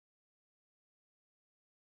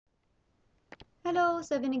Hello,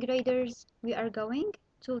 7th graders. We are going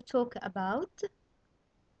to talk about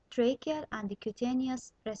tracheal and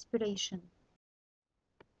cutaneous respiration.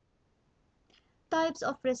 Types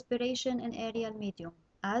of respiration in aerial medium.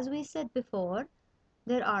 As we said before,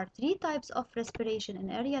 there are three types of respiration in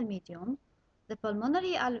aerial medium. The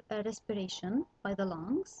pulmonary respiration by the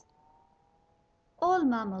lungs. All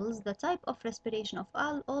mammals, the type of respiration of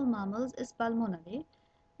all mammals is pulmonary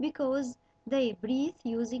because they breathe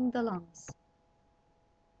using the lungs.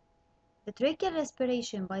 The tracheal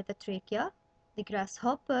respiration by the trachea, the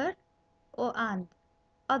grasshopper and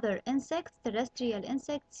other insects, terrestrial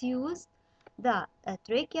insects, use the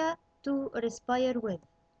trachea to respire with.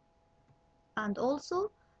 And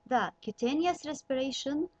also the cutaneous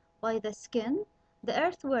respiration by the skin, the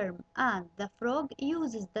earthworm and the frog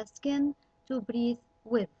uses the skin to breathe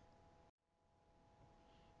with.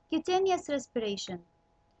 Cutaneous respiration.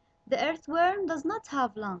 The earthworm does not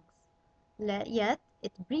have lungs, yet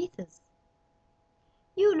it breathes.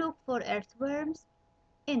 You look for earthworms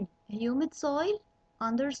in humid soil,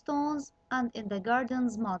 under stones, and in the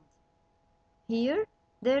garden's mud. Here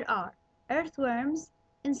there are earthworms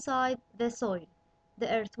inside the soil.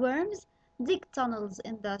 The earthworms dig tunnels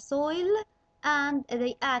in the soil and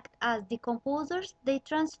they act as decomposers. They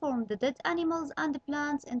transform the dead animals and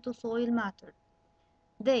plants into soil matter.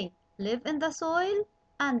 They live in the soil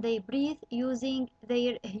and they breathe using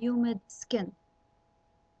their humid skin.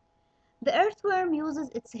 The earthworm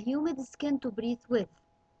uses its humid skin to breathe with.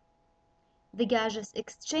 The gaseous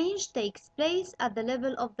exchange takes place at the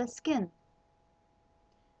level of the skin.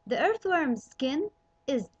 The earthworm's skin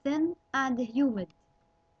is thin and humid.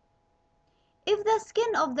 If the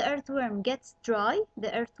skin of the earthworm gets dry,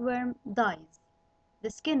 the earthworm dies.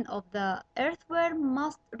 The skin of the earthworm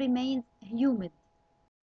must remain humid.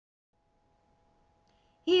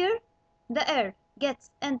 Here, the air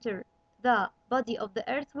gets enter the body of the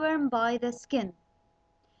earthworm by the skin.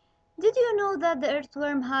 Did you know that the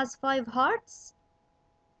earthworm has 5 hearts?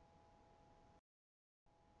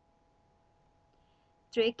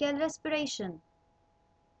 Tracheal respiration.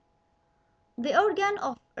 The organ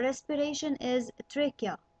of respiration is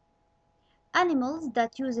trachea. Animals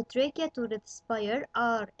that use a trachea to respire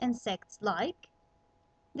are insects like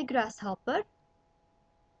the grasshopper,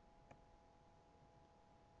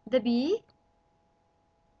 the bee,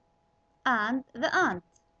 and the ant.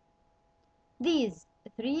 These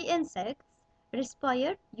 3 insects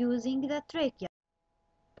respire using the trachea.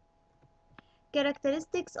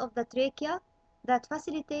 Characteristics of the trachea that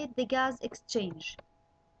facilitate the gas exchange.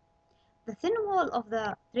 The thin wall of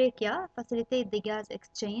the trachea facilitates the gas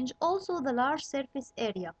exchange, also the large surface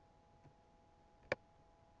area.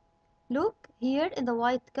 Look here in the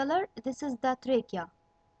white color, this is the trachea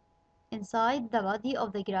inside the body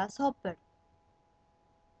of the grasshopper.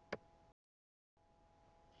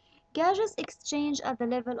 Gaseous exchange at the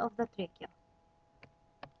level of the trachea.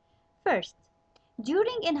 First,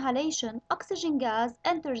 during inhalation, oxygen gas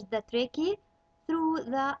enters the trachea through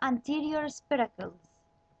the anterior spiracles.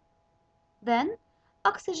 Then,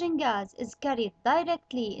 oxygen gas is carried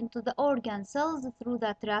directly into the organ cells through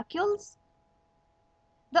the tracheals.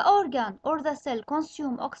 The organ or the cell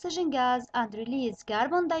consumes oxygen gas and releases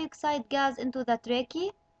carbon dioxide gas into the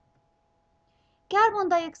trachea. Carbon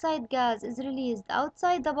dioxide gas is released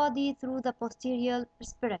outside the body through the posterior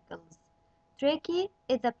spiracles. Trachea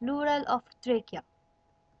is the plural of trachea.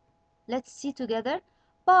 Let's see together.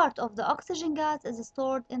 Part of the oxygen gas is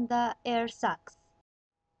stored in the air sacs.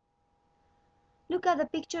 Look at the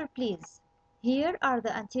picture, please. Here are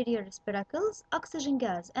the anterior spiracles. Oxygen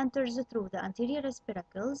gas enters through the anterior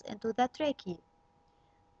spiracles into the trachea.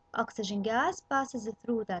 Oxygen gas passes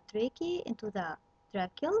through the trachea into the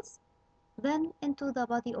tracheals, then into the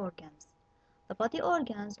body organs. The body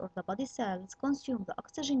organs or the body cells consume the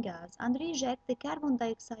oxygen gas and reject the carbon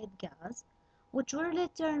dioxide gas, which will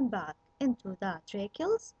return back into the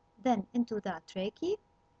tracheals, then into the trachea,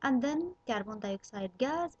 and then carbon dioxide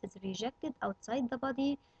gas is rejected outside the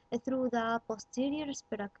body through the posterior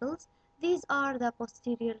spiracles. These are the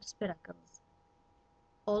posterior spiracles.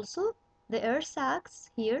 Also, the air sacs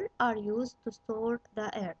here are used to store the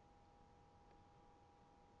air.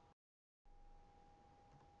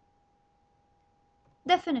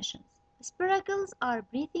 Definitions. Spiracles are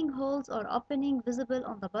breathing holes or opening visible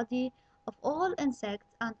on the body of all insects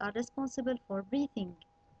and are responsible for breathing.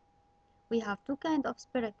 We have 2 kinds of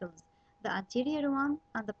spiracles, the anterior one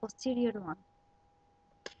and the posterior one.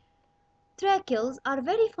 Tracheals are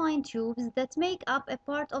very fine tubes that make up a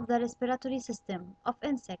part of the respiratory system of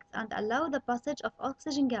insects and allow the passage of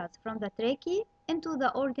oxygen gas from the trachea into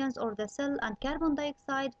the organs or the cell and carbon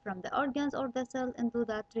dioxide from the organs or the cell into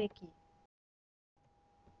the trachea.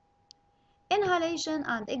 Inhalation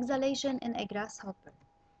and exhalation in a grasshopper.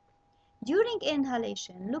 During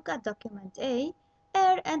inhalation, look at document A.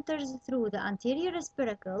 Air enters through the anterior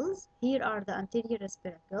spiracles. Here are the anterior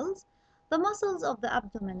spiracles. The muscles of the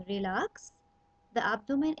abdomen relax. The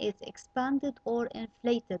abdomen is expanded or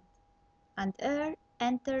inflated, and air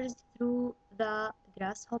enters through the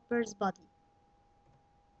grasshopper's body.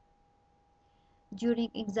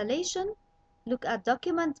 During exhalation, look at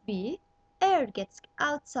document B. Air gets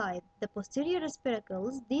outside the posterior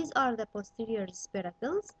spiracles. These are the posterior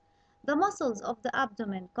spiracles. The muscles of the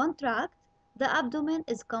abdomen contract. The abdomen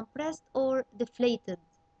is compressed or deflated.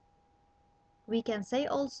 We can say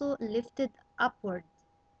also lifted upward.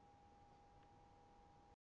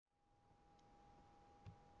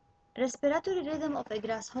 Respiratory rhythm of a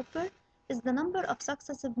grasshopper is the number of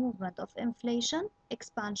successive movements of inflation,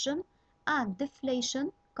 expansion, and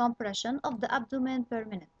deflation, compression of the abdomen per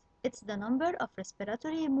minute. It's the number of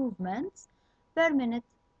respiratory movements per minute.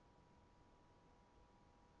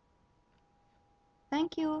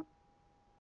 Thank you.